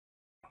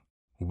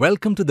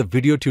Welcome to the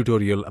video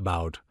tutorial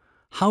about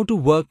how to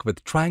work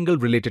with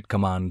triangle-related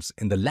commands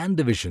in the land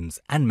divisions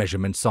and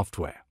measurement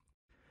software.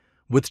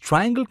 With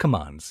triangle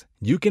commands,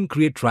 you can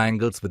create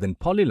triangles within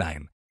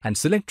Polyline and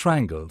select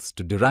triangles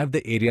to derive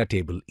the area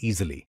table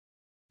easily.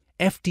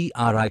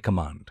 FTRI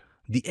command.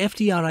 The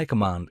FTRI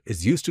command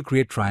is used to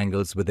create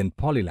triangles within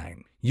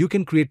Polyline. You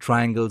can create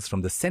triangles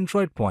from the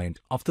centroid point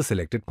of the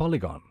selected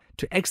polygon.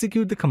 To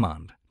execute the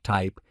command,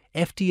 type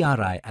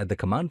FTRI at the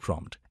command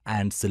prompt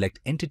and select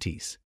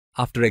entities.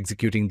 After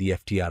executing the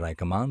FTRI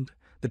command,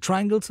 the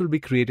triangles will be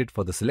created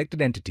for the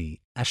selected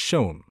entity as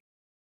shown.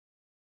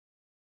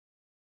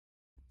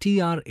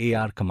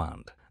 TRAR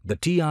command. The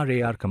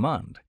TRAR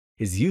command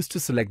is used to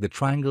select the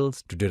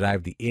triangles to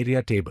derive the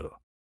area table.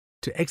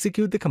 To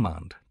execute the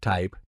command,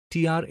 type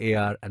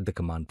TRAR at the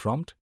command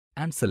prompt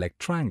and select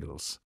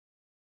triangles.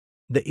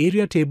 The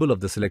area table of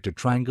the selected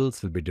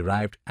triangles will be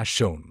derived as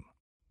shown.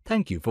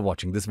 Thank you for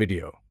watching this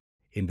video.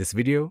 In this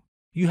video,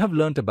 you have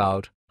learnt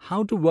about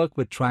how to work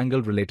with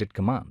triangle-related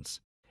commands.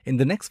 In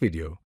the next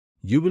video,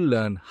 you will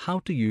learn how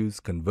to use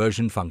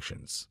conversion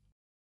functions.